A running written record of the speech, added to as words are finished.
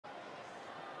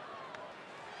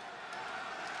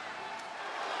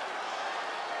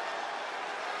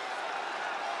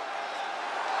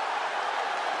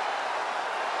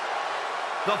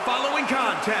The following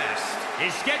contest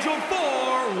is scheduled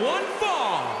for one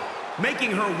fall.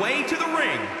 Making her way to the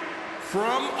ring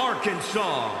from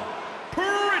Arkansas,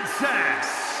 Princess.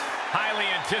 Highly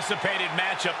anticipated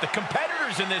matchup. The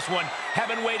competitors in this one have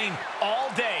been waiting all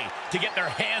day to get their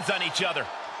hands on each other.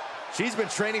 She's been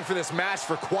training for this match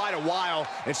for quite a while,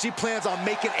 and she plans on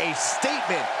making a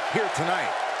statement here tonight.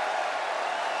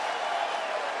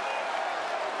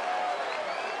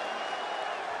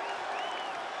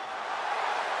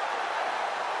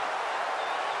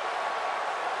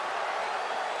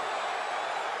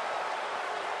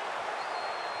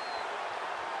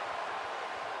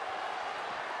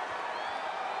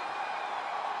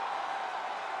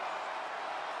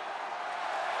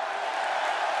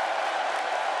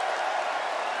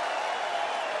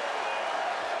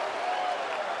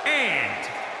 And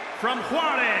from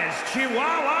Juarez,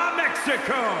 Chihuahua,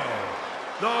 Mexico,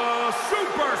 the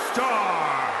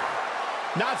Superstar.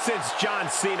 Not since John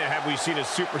Cena have we seen a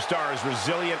superstar as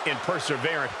resilient and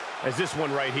perseverant as this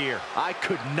one right here. I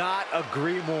could not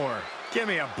agree more. Give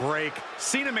me a break.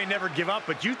 Cena may never give up,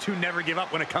 but you two never give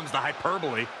up when it comes to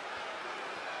hyperbole.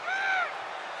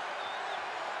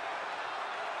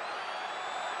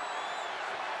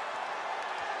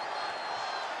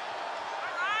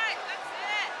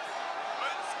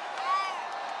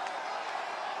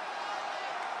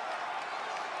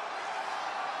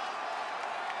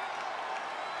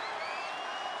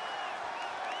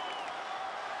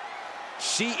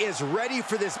 She is ready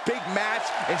for this big match,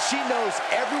 and she knows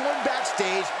everyone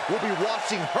backstage will be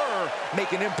watching her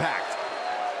make an impact.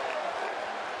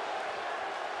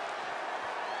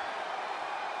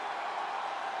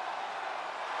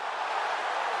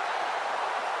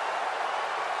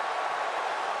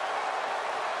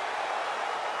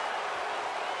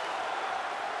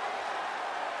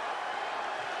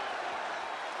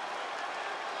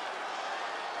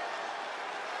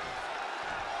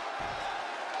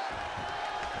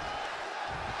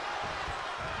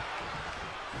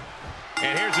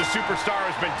 And here's a superstar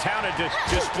who's been touted to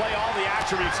display all the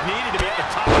attributes needed to be at the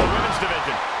top of the women's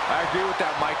division. I agree with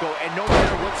that, Michael, and no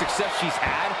matter what success she's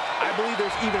had, I believe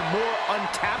there's even more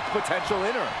untapped potential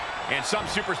in her. And some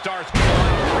superstars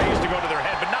climb praise to go to their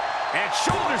head, but not. And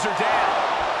shoulders are down.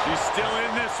 She's still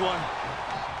in this one.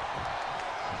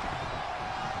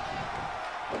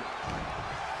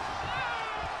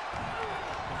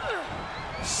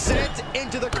 Sent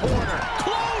into the corner.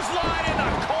 Clothesline in the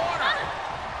corner.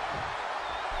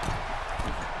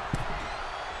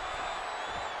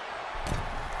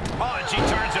 Oh, and she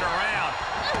turns it around.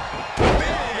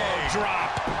 Elbow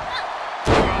drop.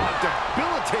 Oh,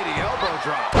 debilitating elbow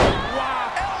drop.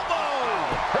 Wow. Elbow.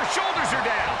 Her shoulders are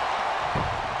down.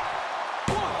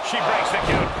 She breaks the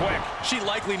count quick. She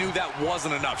likely knew that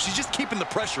wasn't enough. She's just keeping the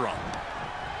pressure on.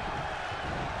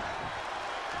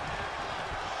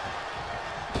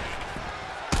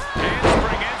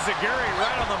 Handspring enziguri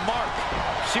right on the mark.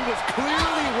 She was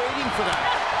clearly waiting for that.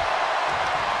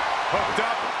 Hooked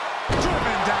up.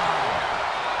 Driven down.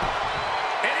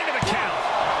 And into the count.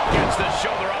 Gets the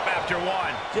shoulder up after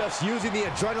one. Just using the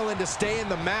adrenaline to stay in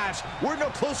the match. We're no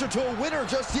closer to a winner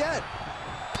just yet.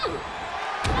 Targeting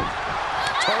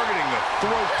the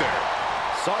throat there.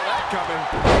 Saw that coming.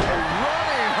 A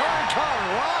running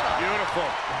hurricanrana.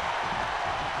 Beautiful.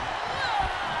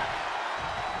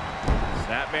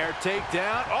 Snapmare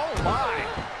takedown. Oh my.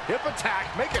 Hip attack.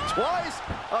 Make it twice.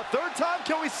 A third time.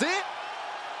 Can we see it?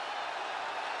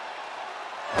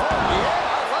 Oh yeah,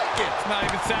 I like it. It's not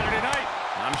even Saturday night.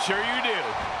 I'm sure you do.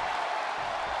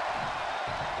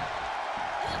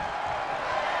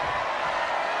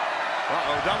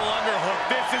 Uh-oh, double underhook.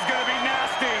 This is going to be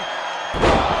nasty.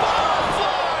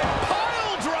 Butterfly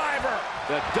pile driver.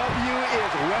 The W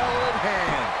is well in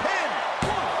hand. Pin.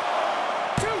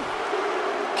 1, 2.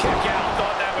 Kick out.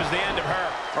 Thought that was the end of her.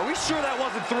 Are we sure that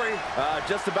wasn't 3?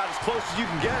 Just about as close as you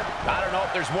can get. I don't know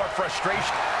if there's more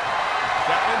frustration.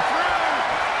 Stepping through.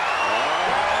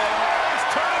 He's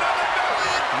turning on the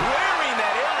belly. Wearing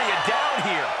that area down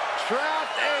here.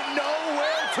 Trapped and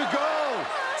nowhere to go.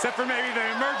 Except for maybe the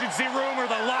emergency room or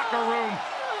the locker room.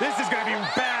 This is going to be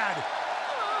bad.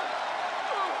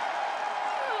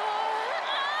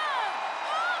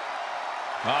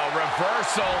 Oh,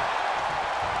 reversal.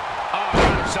 Oh,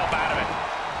 got himself out of it.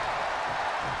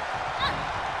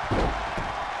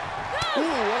 Ooh,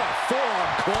 what a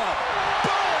forearm club.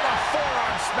 Boom, a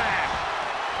forearm smack.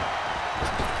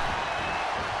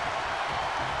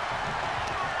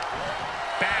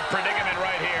 Bad predicament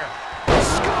right here.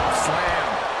 Scoop slam.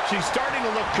 She's starting to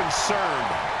look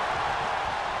concerned.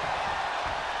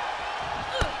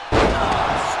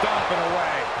 Stomping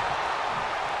away.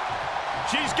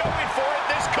 She's going for it.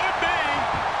 This could be.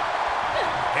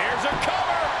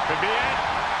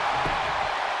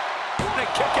 a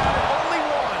kick out at only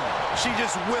one. She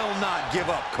just will not give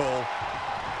up, Cole.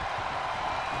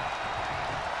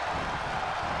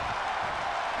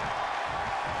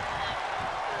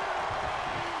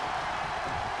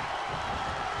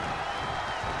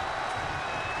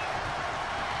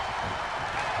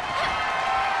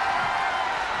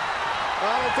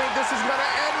 I don't think this is gonna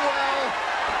end well.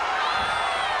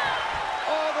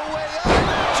 All the way up.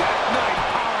 Jackknife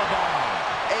powerbomb.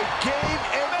 A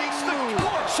game-ending move.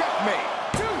 Checkmate.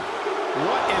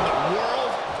 What in the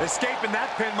world? Escaping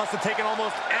that pin must have taken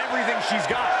almost everything she's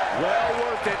got. Well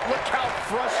worth it. Look how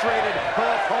frustrated her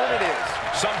opponent is.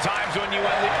 Sometimes when you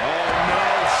end it... Oh no,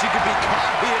 she could be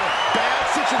caught here. Bad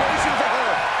situation for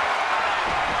her.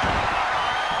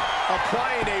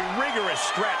 Applying a rigorous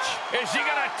stretch. Is she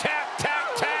gonna tap,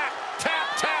 tap, tap, tap,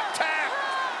 tap, tap?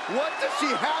 What does she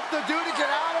have to do to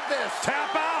get out of this?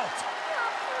 Tap out.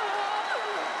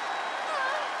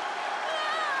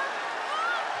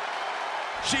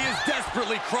 She is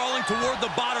desperately crawling toward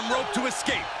the bottom rope to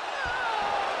escape.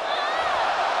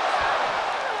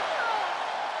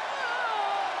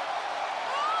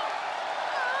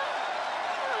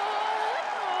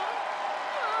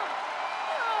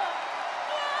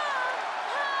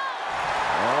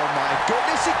 Oh my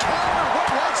goodness, she countered. What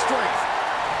leg strength.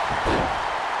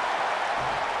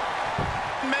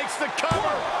 Makes the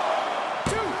cover.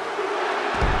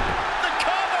 The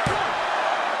cover.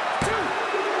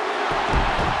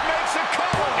 Makes the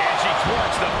cover. And she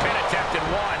thwarts the pin attempt in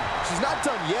one. She's not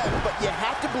done yet, but you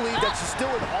have to believe that she's still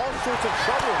in all sorts of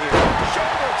trouble here.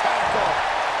 Shoulder tackle.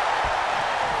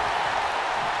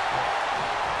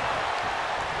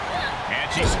 And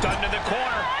she's stunned in the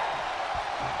corner.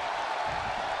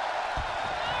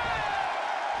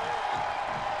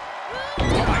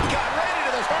 Oh my God, right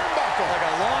into the turnbuckle. Like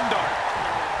a lawn dart.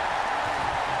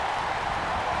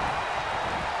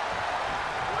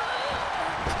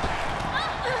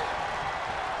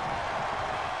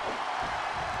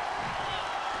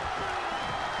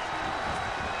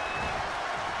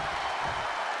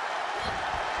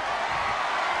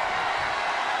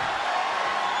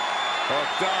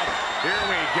 Hooked up. Here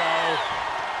we go.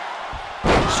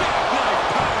 Jackknife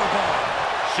powerbomb.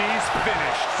 She's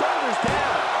finished. Shoulders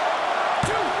down.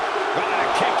 A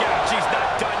kick out. She's not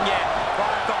done yet. Oh,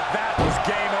 I thought that was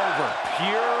game over.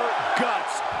 Pure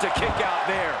guts to kick out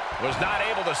there. Was not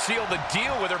able to seal the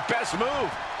deal with her best move.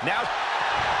 Now...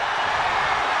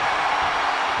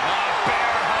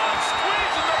 bear hug.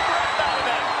 Squeezing the breath out of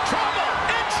them. Trouble.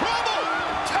 In trouble.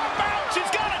 Tap out.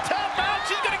 She's got to tap out.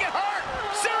 She's going to get hurt.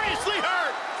 Seriously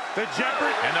hurt. The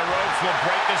Jeopardy. And the ropes will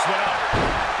break this one up.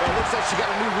 Well, it looks like she got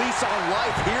a new lease on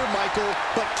life here, Michael.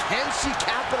 But can she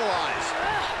capitalize?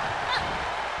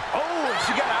 Oh, and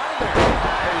she got out of there.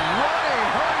 A running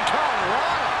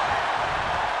hurricanrana.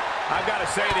 I've got to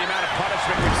say, the amount of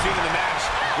punishment we've seen in the match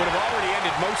would have already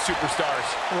ended most superstars.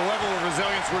 The level of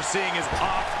resilience we're seeing is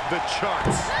off the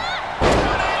charts.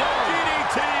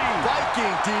 DDT!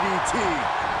 Viking DDT.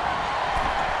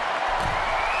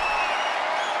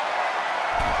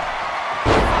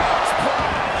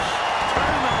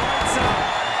 Turn the lights out.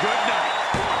 Good night.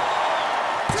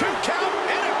 2 count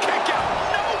and a kick out.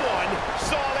 No one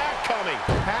saw that coming.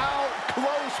 How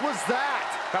close was that?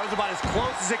 That was about as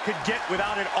close as it could get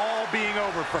without it all being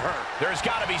over for her. There's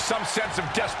got to be some sense of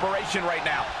desperation right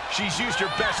now. She's used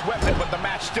her best weapon, but the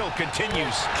match still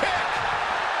continues. Kick!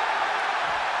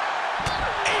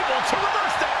 Able to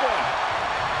reverse that one.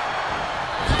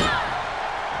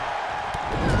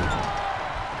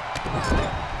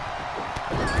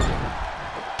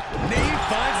 Knee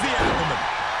finds the abdomen.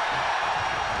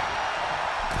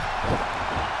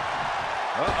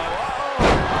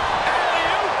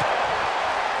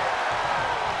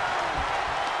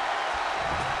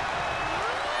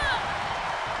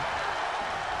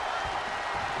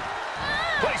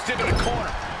 Placed into the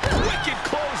corner. Wicked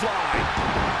clothesline.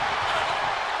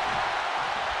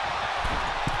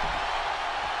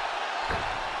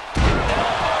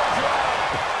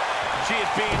 She is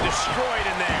being destroyed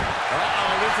in there.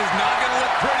 Uh-oh, this is not going to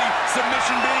look pretty.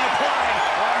 Submission being applied.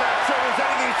 I'm not sure there's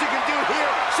anything she can do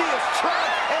here. She is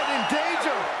trapped and in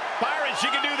danger. Byron, she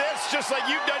can do this just like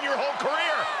you've done your whole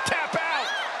career. Tap out.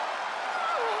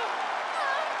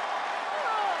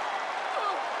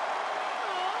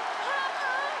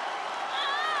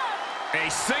 A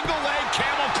single leg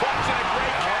camel clutch and a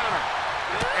great counter.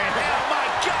 And oh my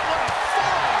God, what a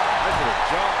fall! That's a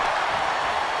jump.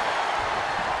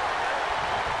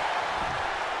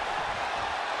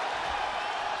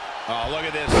 Oh, look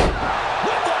at this.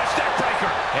 Whiplash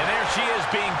neckbreaker. And there she is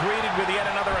being greeted with yet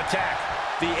another attack.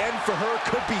 The end for her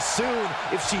could be soon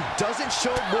if she doesn't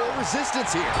show more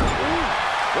resistance here.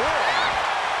 Ooh. Oh.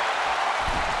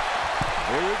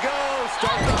 Here we go.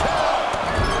 Start the count.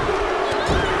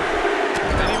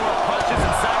 Any more punches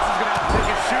and Saxon's going to have to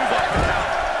take his shoes off the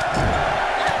count.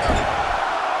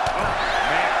 Oh,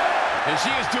 man. And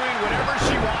she is doing whatever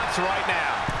she wants right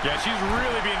now. Yeah, she's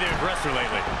really being the aggressor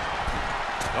lately.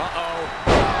 Uh-oh.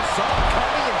 Saw it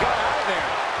coming and got out of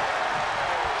there.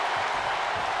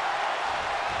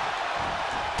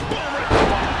 Boom, right in the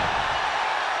ball.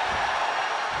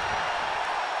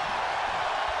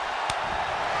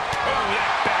 Oh,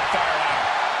 that backfired out.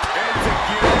 It's a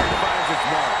gear that finds its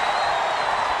mark.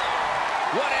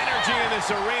 What energy in this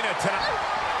arena tonight.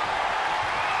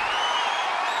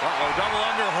 Uh-oh, double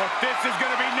underhook. This is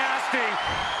going to be nasty.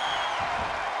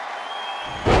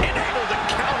 And able to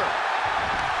counter.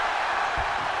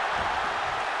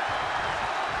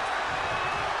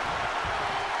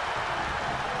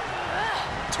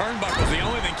 Turnbuckle's the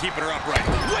only thing keeping her upright.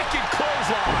 Wicked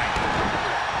clothesline.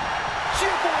 She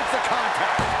avoids the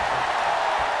contact.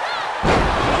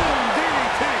 Boom,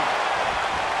 DDT.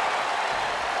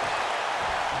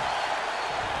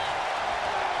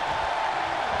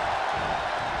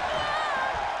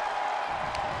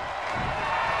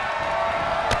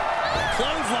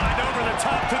 Clothesline over the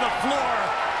top to the floor.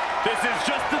 This is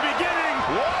just the beginning.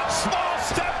 One small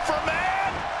step for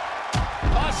man.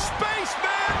 A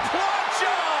spaceman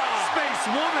plunger. Space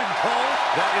woman, Cole.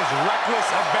 That is reckless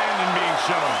abandon being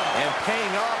shown. And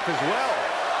paying off as well.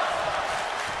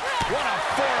 What a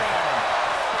forearm.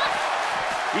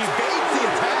 Evades the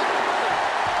attack.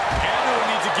 Everyone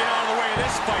needs to get out of the way of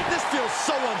this fight. This feels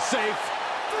so unsafe.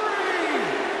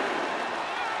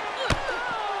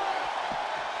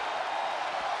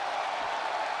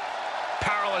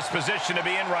 Powerless position to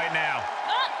be in right now.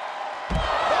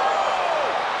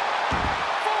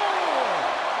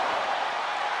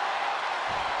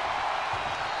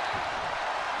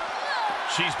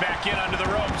 She's back in under the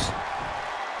ropes.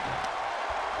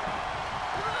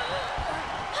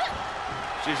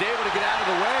 She's able to get out of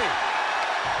the way.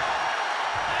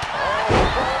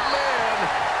 Oh, man.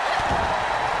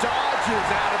 Dodges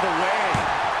out of the way.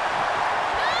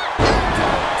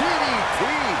 DDT.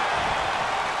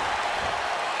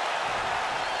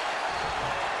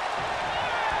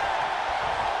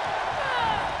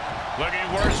 Looking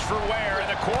worse for wear in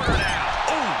the corner now.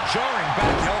 Ooh, jarring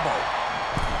back elbow.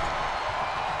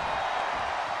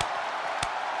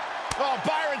 Oh,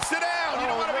 Byron, sit down. You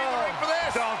don't want to be in the ring for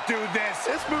this. Don't do this.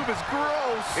 This move is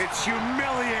gross. It's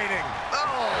humiliating.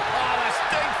 Oh, the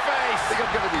stink face. I think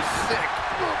I'm going to be sick.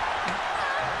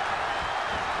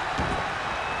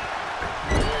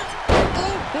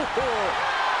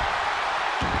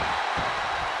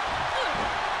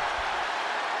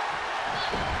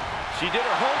 She did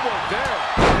her homework there.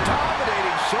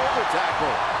 Dominating shoulder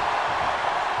tackle.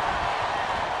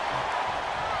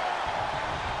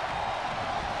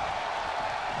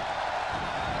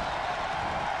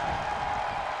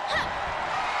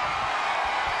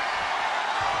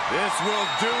 This will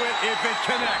do it if it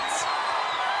connects.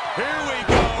 Here we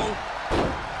go.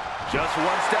 Just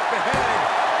one step ahead.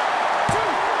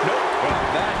 Nope. Well,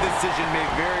 that decision may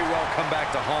very well come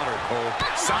back to haunt her, Cole.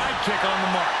 Sidekick on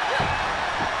the mark.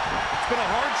 It's been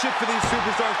a hardship for these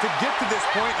superstars to get to this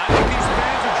point. I think these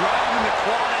fans are driving them to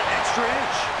claw that extra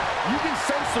inch. You can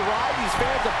sense the ride these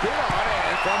fans have been on.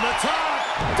 And from the top.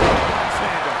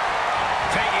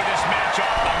 Taking this match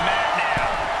off the mat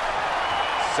now.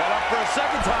 Set up for a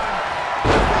second time.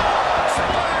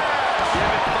 Splash!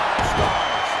 Give it 5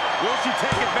 stars. Will she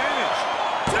take advantage?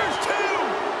 There's 2!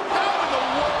 How in the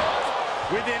world?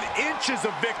 Within inches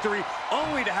of victory,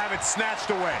 only to have it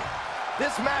snatched away.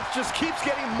 This match just keeps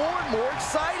getting more and more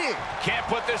exciting. Can't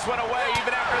put this one away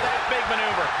even after that big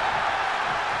maneuver.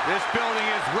 This building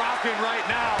is rocking right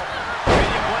now. Can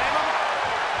you blame him?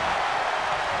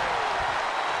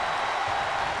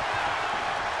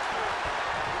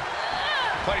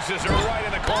 Places her right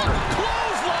in the corner.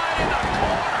 Clothesline in the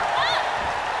corner.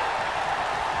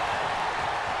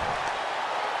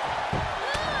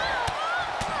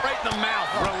 Right in the mouth.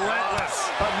 Relentless.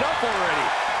 Enough already.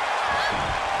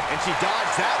 And she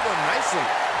dodged that one nicely.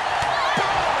 Boom!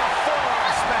 A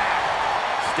forearm smack.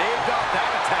 Staved off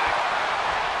that attack.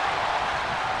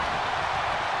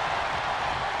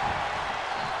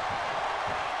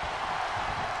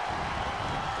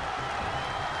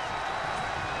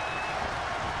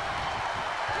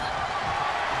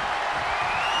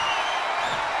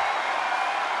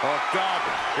 Hooked up.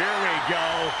 Here we go.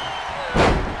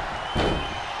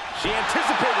 She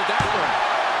anticipated that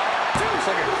one. Looks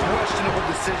like a questionable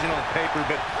decision on paper,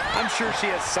 but I'm sure she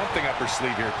has something up her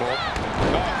sleeve here, Cole. Oh,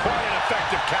 quite an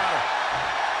effective counter.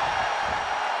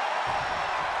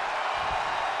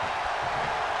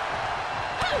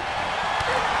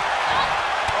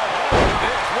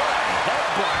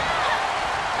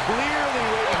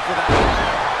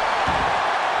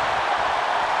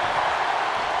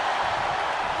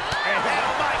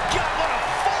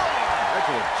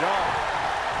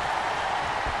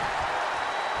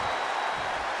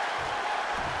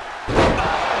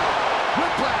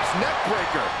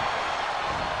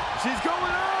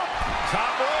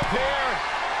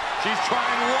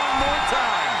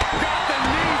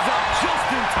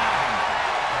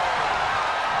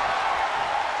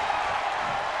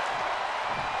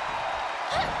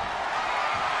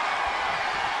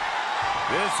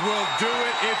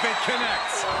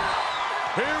 connects.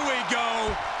 Here we go.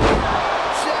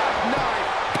 Jackknife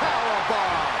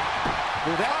powerbomb.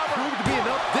 Will that prove to be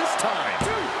enough this time?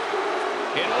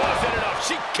 It wasn't enough.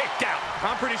 She kicked out.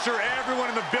 I'm pretty sure everyone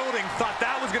in the building thought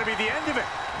that was going to be the end of it,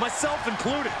 myself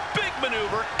included. Big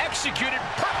maneuver, executed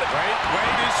perfectly.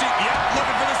 Wait, is she? Yep,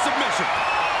 looking for the submission.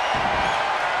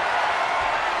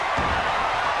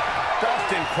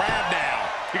 Boston Crab now.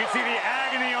 You can see the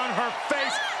agony on her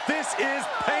face. This is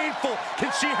painful.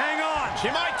 Can she hang on? She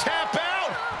might tap out.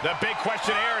 The big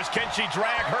question here is, can she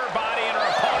drag her body and her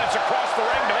opponents across the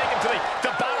ring to make it to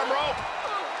the bottom rope?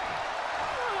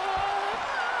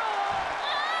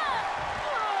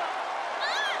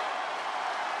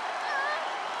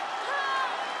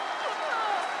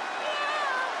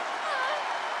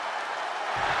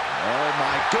 Oh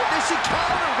my goodness, she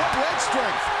countered. What leg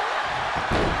strength.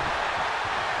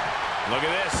 Look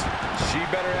at this. She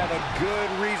better have a good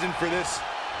reason for this.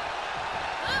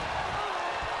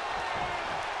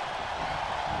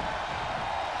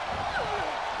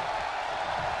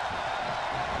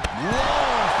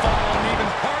 Long fall and even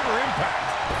harder impact.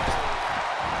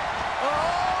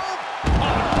 Oh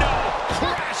no!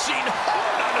 Crashing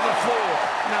hard onto the floor.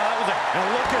 No, that was a... And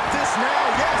look at this now.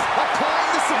 Yes,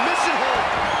 applying the submission hold.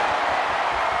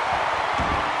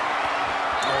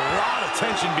 A lot of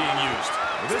tension being used.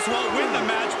 This won't win the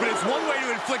match, but it's one way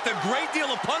to inflict a great deal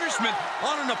of punishment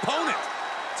on an opponent.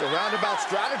 It's a roundabout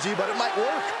strategy, but it might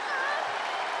work.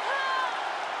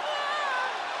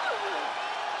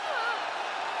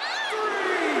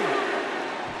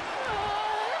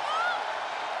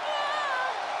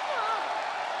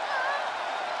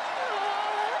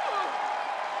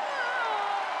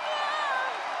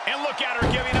 And look at her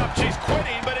giving up. She's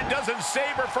quitting, but it doesn't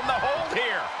save her from the hold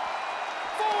here.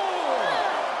 4.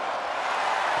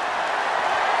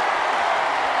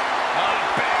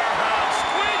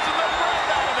 Squeezing the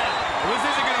breath out of it. This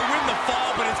isn't going to win the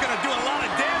fall, but it's going to do a lot of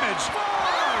damage.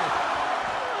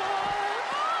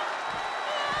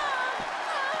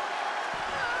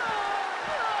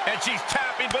 5. And she's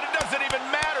tapping, but it doesn't even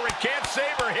matter. It can't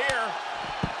save her here.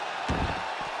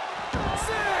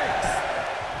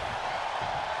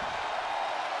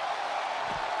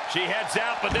 6. She heads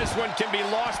out, but this one can be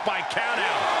lost by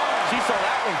countout. She saw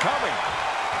that one coming.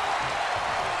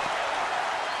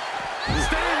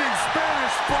 Standing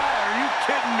Spanish fly, are you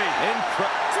kidding me?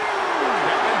 Incredible. 2.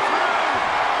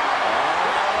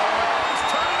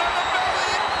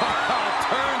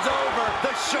 Turns over.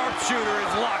 The sharpshooter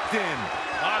is locked in.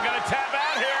 I'm going to tap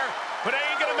out here, but it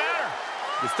ain't going to matter.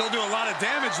 You still do a lot of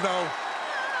damage, though.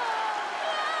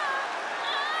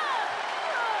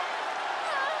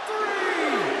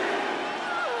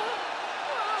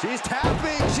 3. She's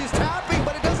tapping,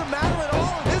 but it doesn't matter at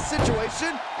all in this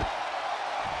situation.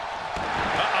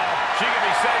 She can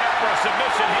be setting up for a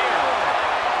submission here.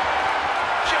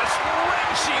 Just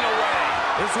wrenching away.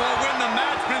 This won't win the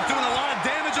match, but it's doing a lot of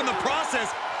damage in the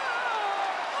process.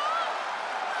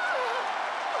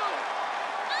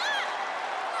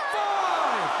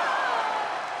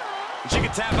 5. She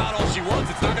can tap out all she wants.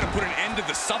 It's not going to put an end to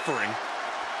the suffering.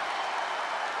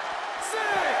 6.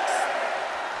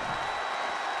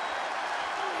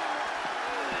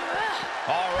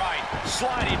 All right,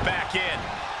 sliding back in.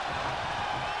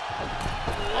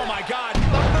 Oh my God, the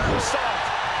moonsault.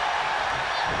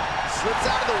 Slips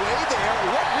out of the way there.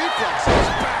 What reflexes?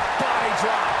 Back body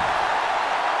drop.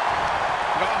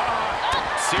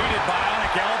 Seated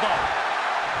bionic elbow.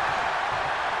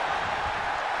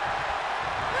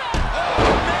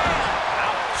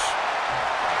 Ouch.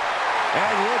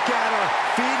 And look at her,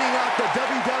 feeding off the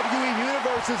WWE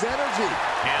Universe's energy.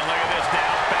 And look at this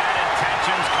now, bad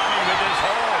intentions coming with this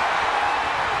hold.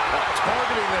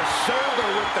 Targeting the shoulder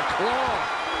with the claw.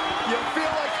 You feel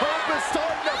like hope is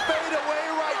starting to fade away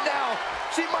right now.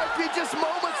 She might be just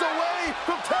moments away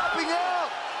from tapping out.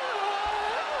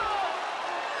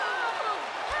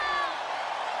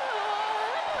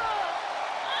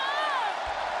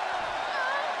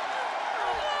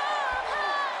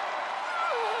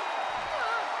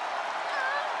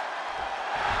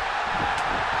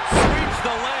 Sweeps the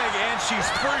leg, and she's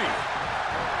free.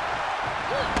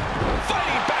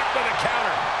 Fighting back with a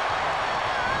counter.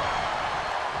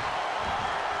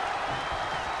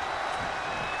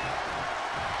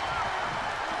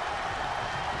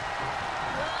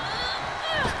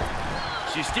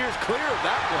 She steers clear of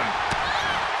that one.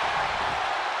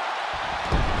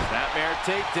 Snapmare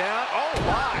takedown. Oh,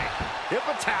 my. Hip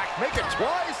attack, make it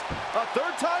twice. A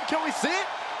third time, can we see it?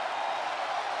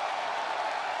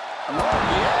 Oh,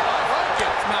 yeah, I like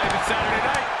it. It's not even Saturday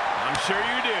night. I'm sure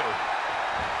you do.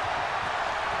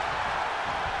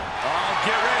 Oh,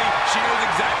 get ready. She knows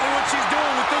exactly what she's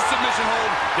doing with this submission. submission hold.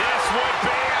 This would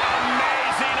be an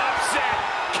amazing upset.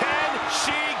 Can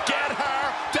she get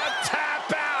her to tap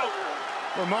out?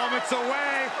 We're moments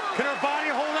away. Can her body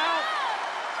hold out?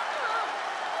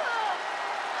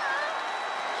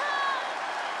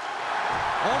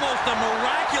 Almost a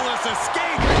miraculous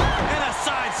escape and a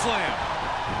side slam.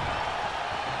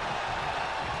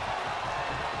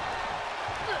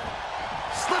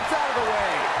 Slips out of the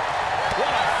way. What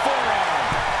a forearm.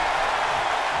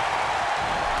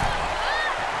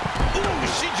 Ooh,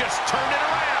 she just turned it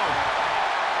around.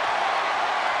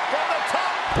 From the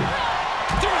top.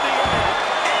 Through the air.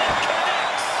 And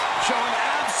connects. Showing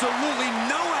absolutely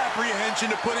no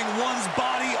apprehension to putting one's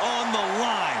body on the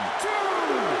line.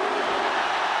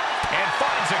 And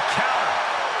finds a counter.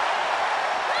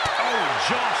 Oh,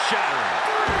 jaw-shattering.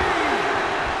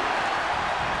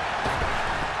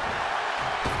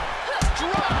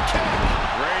 Drop kick.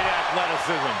 Great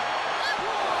athleticism.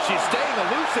 She's staying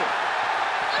elusive.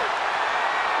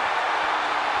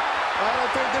 I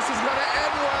don't think this is going to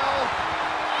end well.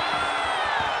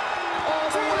 All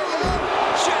the way up.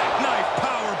 Jackknife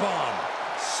powerbomb.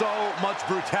 So much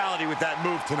brutality with that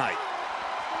move tonight.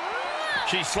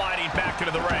 She's sliding back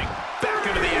into the ring. Back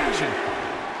into the action.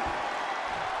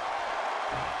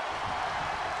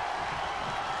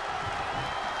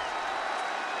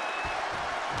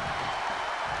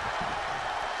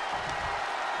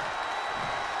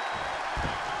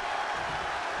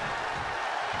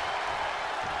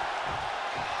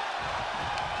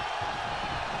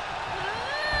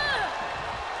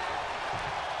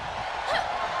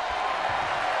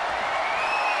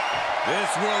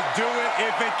 This will do it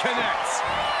if it connects.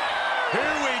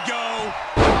 Here we go.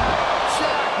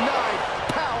 Jackknife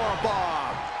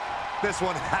powerbomb. This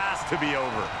one has to be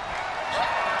over.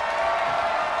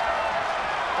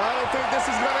 I don't think this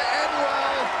is going to end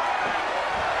well.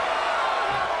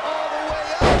 All the way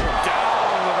up.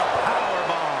 Down with a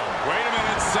powerbomb. Wait a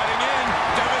minute, setting in.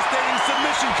 Devastating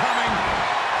submission coming.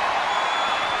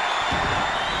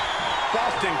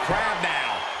 Boston Crab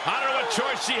now. I don't know what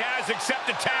choice she has except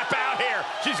to tap out here.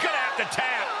 She's going to have to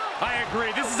tap. I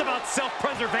agree. This is about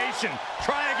self-preservation.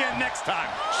 Try again next time.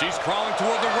 She's crawling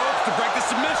toward the ropes to break the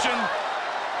submission.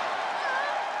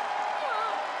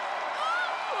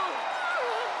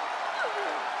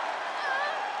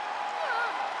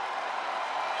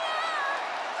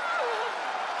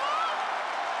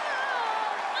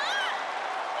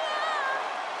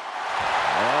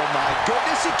 Oh, my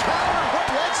goodness. He countered. What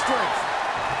leg strength.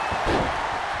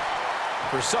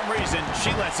 For some reason, she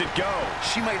lets it go.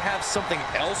 She might have something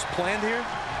else planned here.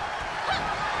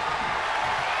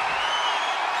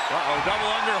 Uh-oh,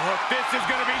 double underhook. This is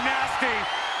going to be nasty.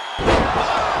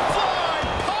 Fly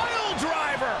pile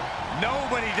driver.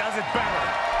 Nobody does it better.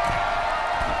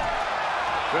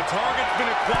 The target's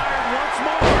been acquired once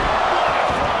more. What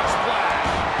a frog splash.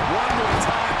 One more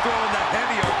time throwing the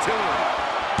heavy artillery.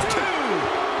 2.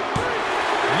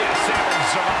 Yes, Aaron,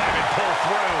 survive and pull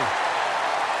through.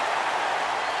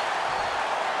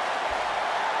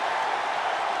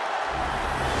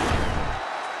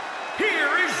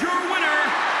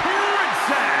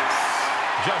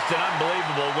 Just an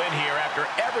unbelievable win here after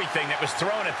everything that was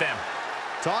thrown at them.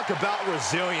 Talk about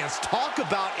resilience. Talk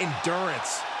about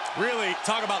endurance. Really,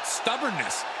 talk about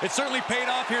stubbornness. It certainly paid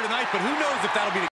off here tonight, but who knows if that'll be the